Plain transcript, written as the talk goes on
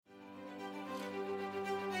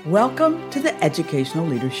Welcome to the Educational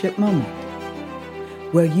Leadership Moment,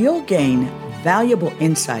 where you'll gain valuable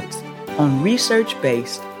insights on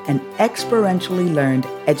research-based and experientially learned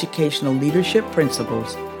educational leadership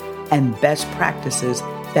principles and best practices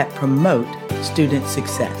that promote student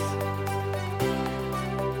success.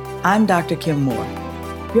 I'm Dr. Kim Moore,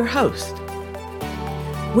 your host.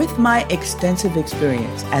 With my extensive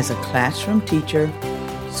experience as a classroom teacher,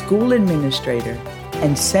 school administrator,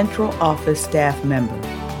 and central office staff member,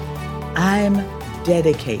 I'm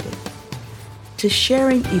dedicated to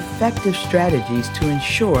sharing effective strategies to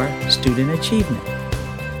ensure student achievement.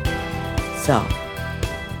 So,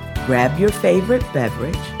 grab your favorite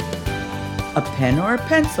beverage, a pen or a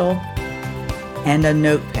pencil, and a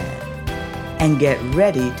notepad, and get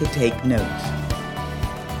ready to take notes.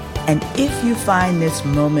 And if you find this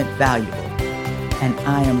moment valuable, and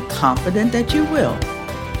I am confident that you will,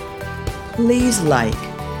 please like,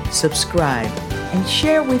 subscribe, and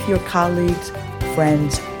share with your colleagues,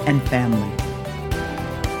 friends, and family.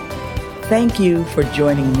 Thank you for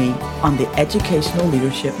joining me on the Educational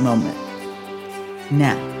Leadership Moment.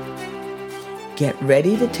 Now, get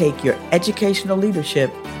ready to take your educational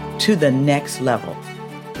leadership to the next level.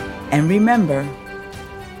 And remember,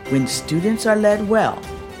 when students are led well,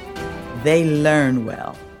 they learn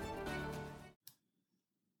well.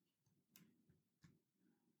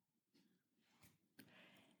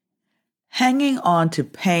 Hanging on to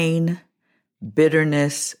pain,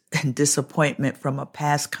 bitterness, and disappointment from a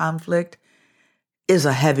past conflict is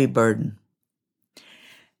a heavy burden.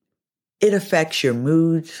 It affects your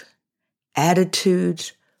moods,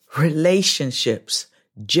 attitudes, relationships,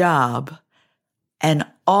 job, and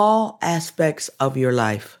all aspects of your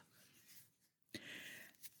life.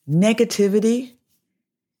 Negativity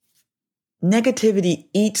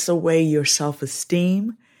eats away your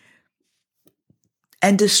self-esteem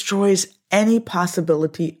and destroys any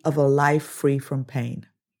possibility of a life free from pain.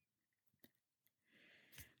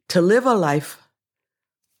 To live a life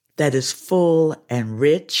that is full and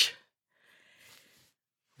rich,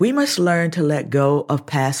 we must learn to let go of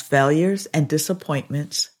past failures and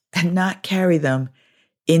disappointments and not carry them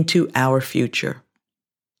into our future.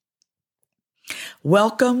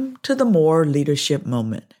 Welcome to the More Leadership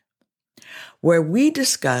Moment, where we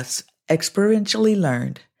discuss experientially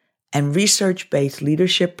learned and research-based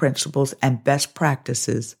leadership principles and best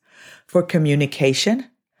practices for communication,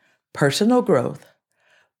 personal growth,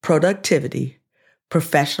 productivity,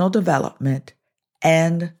 professional development,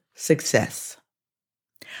 and success.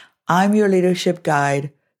 I'm your leadership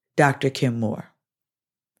guide, Dr. Kim Moore.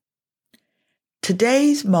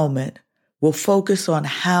 Today's moment will focus on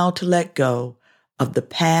how to let go of the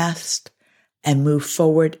past and move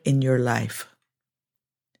forward in your life.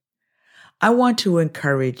 I want to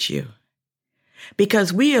encourage you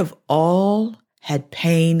because we have all had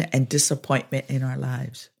pain and disappointment in our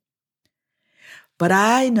lives. But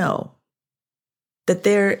I know that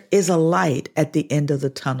there is a light at the end of the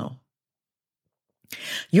tunnel.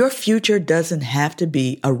 Your future doesn't have to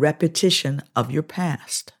be a repetition of your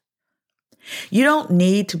past. You don't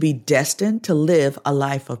need to be destined to live a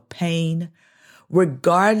life of pain,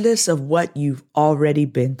 regardless of what you've already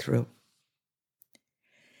been through.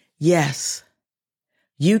 Yes,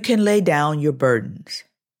 you can lay down your burdens,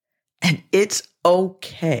 and it's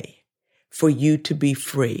okay for you to be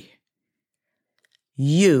free.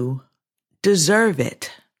 You deserve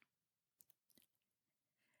it.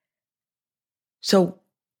 So,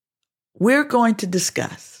 we're going to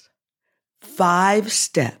discuss 5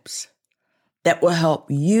 steps that will help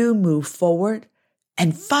you move forward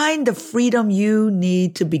and find the freedom you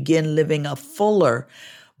need to begin living a fuller,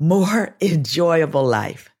 more enjoyable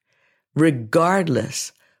life,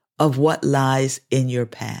 regardless of what lies in your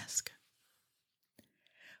past.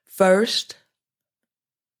 First,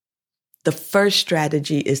 the first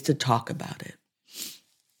strategy is to talk about it.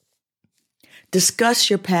 Discuss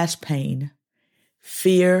your past pain,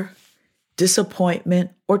 fear,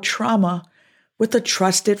 disappointment, or trauma with a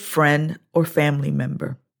trusted friend or family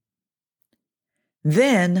member.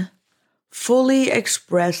 Then, fully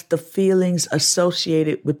express the feelings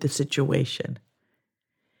associated with the situation.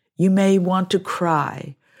 You may want to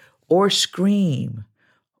cry or scream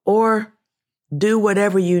or do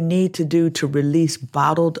whatever you need to do to release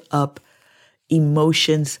bottled up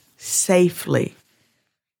emotions safely.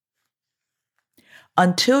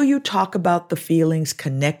 Until you talk about the feelings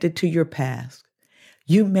connected to your past,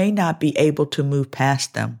 you may not be able to move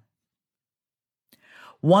past them.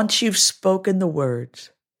 Once you've spoken the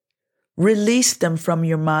words, release them from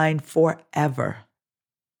your mind forever.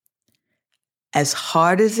 As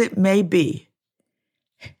hard as it may be,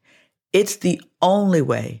 it's the only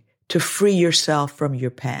way to free yourself from your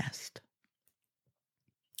past.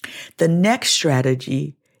 The next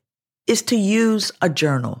strategy is to use a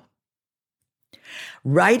journal.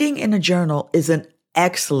 Writing in a journal is an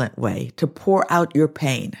excellent way to pour out your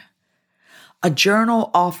pain. A journal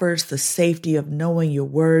offers the safety of knowing your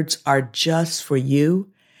words are just for you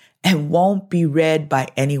and won't be read by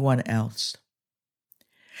anyone else.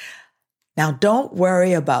 Now, don't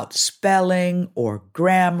worry about spelling or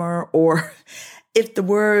grammar or if the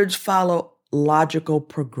words follow logical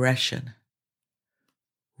progression.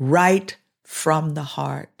 Write from the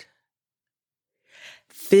heart.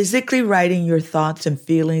 Physically writing your thoughts and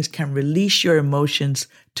feelings can release your emotions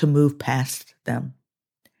to move past them.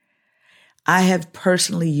 I have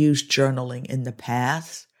personally used journaling in the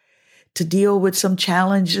past to deal with some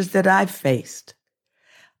challenges that I've faced.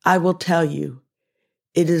 I will tell you,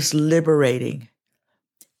 it is liberating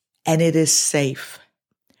and it is safe.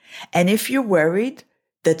 And if you're worried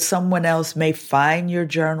that someone else may find your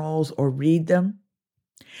journals or read them,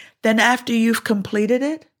 then after you've completed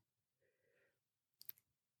it,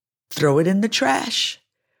 throw it in the trash,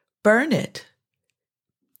 burn it,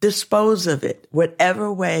 dispose of it,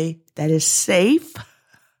 whatever way that is safe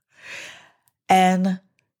and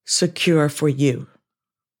secure for you.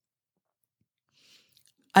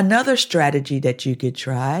 Another strategy that you could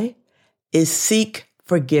try is seek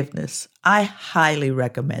forgiveness. I highly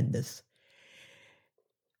recommend this.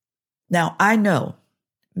 Now, I know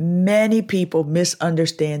many people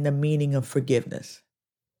misunderstand the meaning of forgiveness.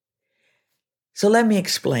 So let me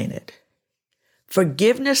explain it.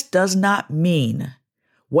 Forgiveness does not mean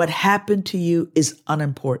what happened to you is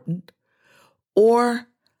unimportant or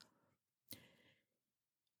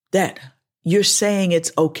that you're saying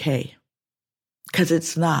it's okay, because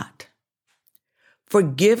it's not.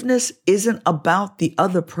 Forgiveness isn't about the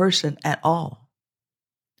other person at all.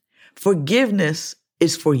 Forgiveness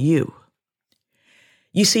is for you.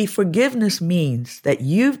 You see, forgiveness means that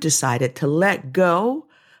you've decided to let go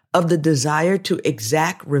of the desire to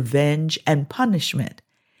exact revenge and punishment,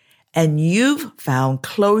 and you've found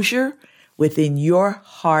closure within your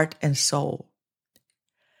heart and soul.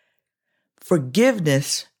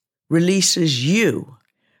 Forgiveness releases you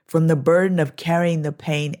from the burden of carrying the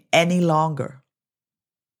pain any longer.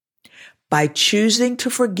 By choosing to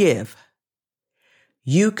forgive,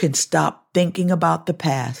 you can stop thinking about the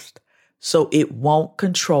past so it won't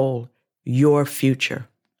control your future.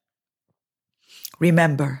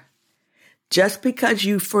 Remember, just because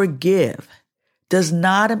you forgive does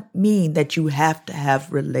not mean that you have to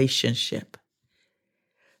have relationship.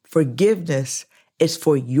 Forgiveness is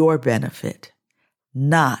for your benefit,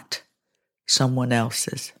 not someone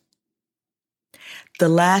else's. The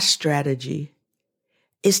last strategy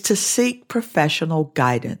is to seek professional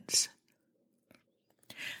guidance.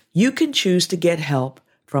 You can choose to get help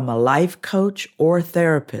from a life coach or a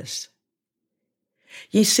therapist.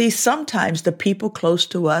 You see, sometimes the people close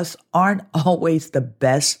to us aren't always the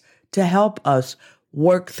best to help us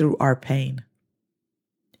work through our pain.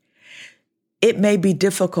 It may be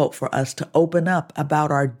difficult for us to open up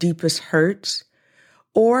about our deepest hurts,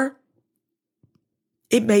 or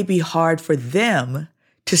it may be hard for them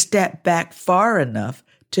to step back far enough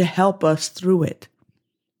to help us through it.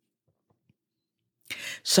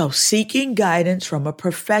 So seeking guidance from a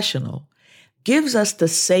professional gives us the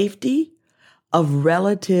safety of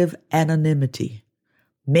relative anonymity,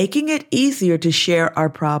 making it easier to share our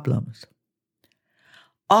problems.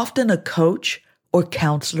 Often a coach or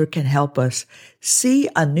counselor can help us see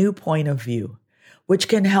a new point of view, which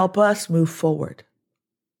can help us move forward.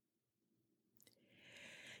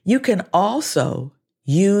 You can also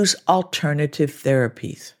use alternative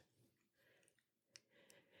therapies.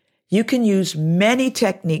 You can use many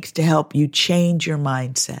techniques to help you change your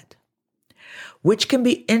mindset, which can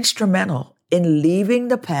be instrumental in leaving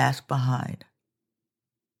the past behind.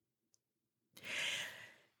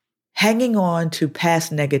 Hanging on to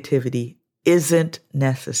past negativity isn't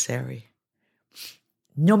necessary.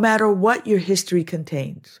 No matter what your history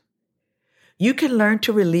contains, you can learn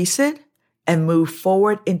to release it and move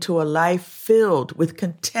forward into a life filled with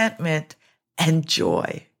contentment and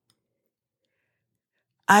joy.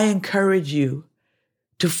 I encourage you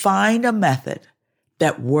to find a method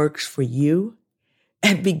that works for you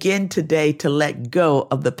and begin today to let go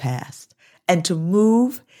of the past and to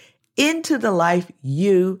move into the life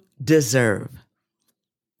you deserve.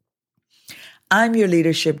 I'm your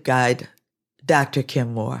leadership guide, Dr.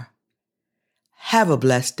 Kim Moore. Have a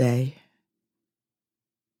blessed day.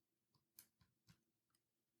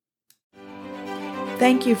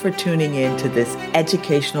 Thank you for tuning in to this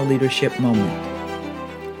educational leadership moment.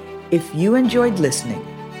 If you enjoyed listening,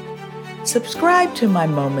 Subscribe to my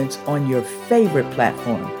moments on your favorite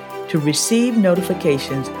platform to receive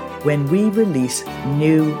notifications when we release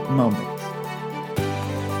new moments.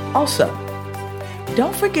 Also,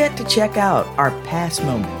 don't forget to check out our past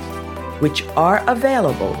moments, which are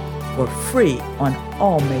available for free on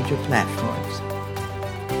all major platforms.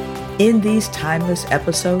 In these timeless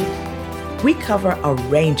episodes, we cover a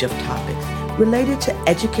range of topics related to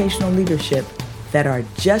educational leadership that are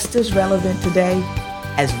just as relevant today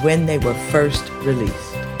as when they were first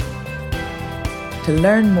released. To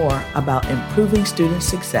learn more about improving student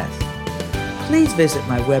success, please visit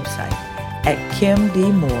my website at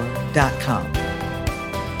kimdmoore.com.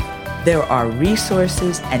 There are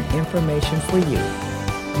resources and information for you,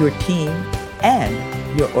 your team,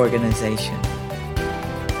 and your organization.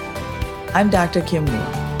 I'm Dr. Kim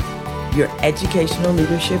Moore, your educational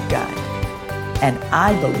leadership guide, and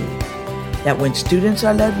I believe that when students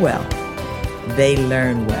are led well, they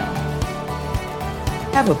learn well.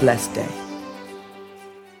 Have a blessed day.